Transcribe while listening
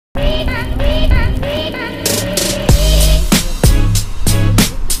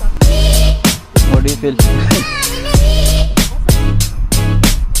feel?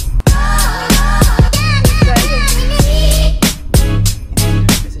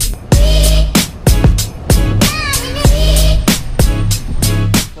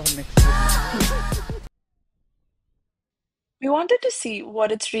 We wanted to see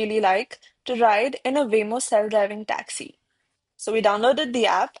what it's really like to ride in a Waymo self-driving taxi. So we downloaded the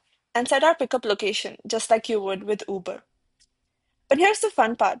app and set our pickup location just like you would with Uber. But here's the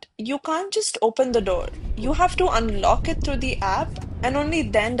fun part. You can't just open the door. You have to unlock it through the app, and only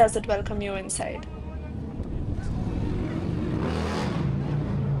then does it welcome you inside.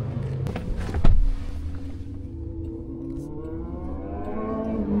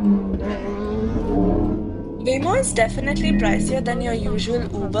 Waymo is definitely pricier than your usual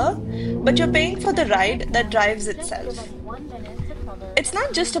Uber, but you're paying for the ride that drives itself. It's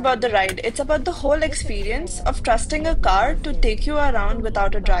not just about the ride, it's about the whole experience of trusting a car to take you around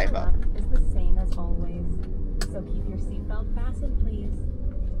without a driver. Is the same as always. So keep your seatbelt fastened, please.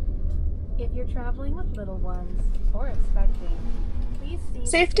 If you're traveling with little ones or expecting, please see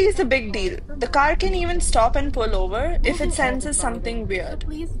Safety is a big deal. The car can even stop and pull over if it senses something So weird.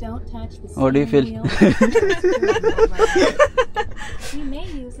 please don't touch the What do you steering feel? wheel. We may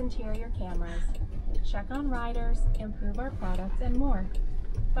use interior cameras, check on riders, improve our products, and more.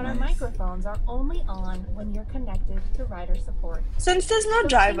 But our microphones are only on when you're connected to rider support. Since there's no So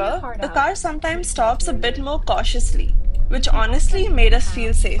sing your driver, heart the out. car sometimes We stops a can't hear bit you. more cautiously, which We also honestly use made the us app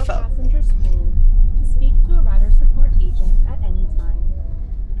feel or safer. passenger screen to speak to a rider support agent at any time.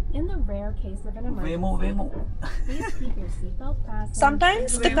 In the rare case of an emergency, please keep your seatbelt fastened.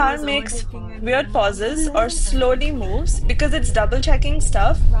 Sometimes the Waymo car is makes overtaking everyone. weird pauses or slowly moves because it's double checking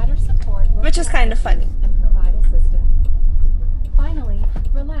stuff, Rider support will which is connect kind of with you funny. and provide assistance. Finally,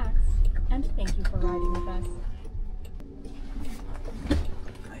 relax and thank you for riding with us.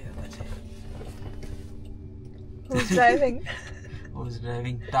 Who's driving? Who's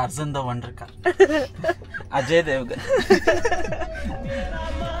driving? Tarzan the Wonder Car. Ajay Devgan.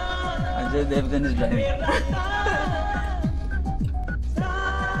 Ajay Devgan is driving.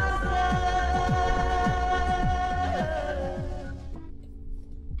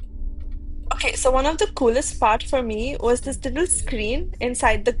 Okay, so one of the coolest part for me was this little screen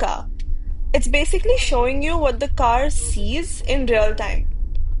inside the car. It's basically showing you what the car sees in real time.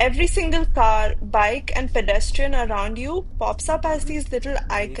 Every single car, bike, and pedestrian around you pops up as these little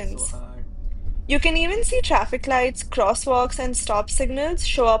Brake so icons. hard. You can even see traffic lights, crosswalks, and stop signals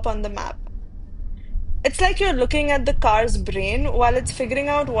show up on the map. It's like you're looking at the car's brain while it's figuring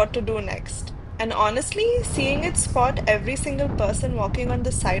out what to do next. And honestly, seeing it spot every single person walking on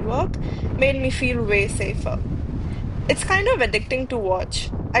the sidewalk made me feel way safer. It's kind of addicting to watch.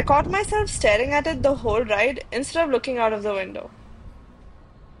 I caught myself staring at it the whole ride instead of looking out of the window.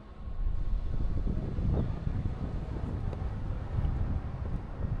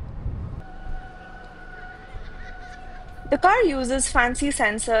 The car uses fancy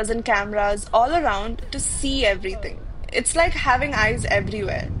sensors and cameras all around to see everything. It's like having eyes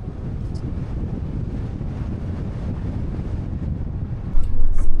everywhere.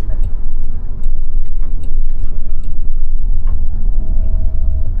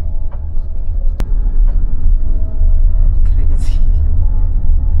 Crazy.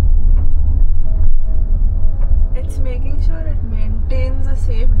 It's making sure it maintains a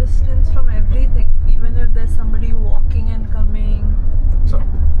safe distance from everything, even if there's somebody walking and coming. So,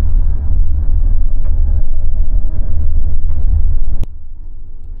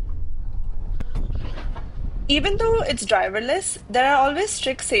 Even though it's driverless, there are always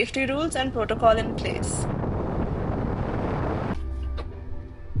strict safety rules and protocol in place.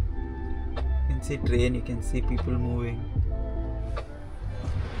 you can see train, you can see people moving.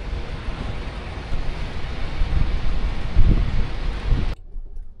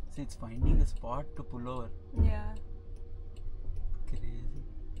 See, it's finding a spot to pull over. Yeah. Crazy.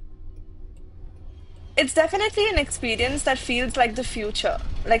 It's definitely an experience that feels like the future,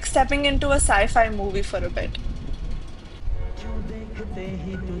 like stepping into a sci-fi movie for a bit. जो देखते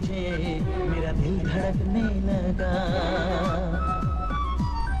ही तुझे मेरा दिल धड़कने लगा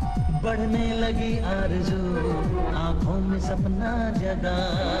बढ़ने लगी आरज़ू आँखों में सपना जगा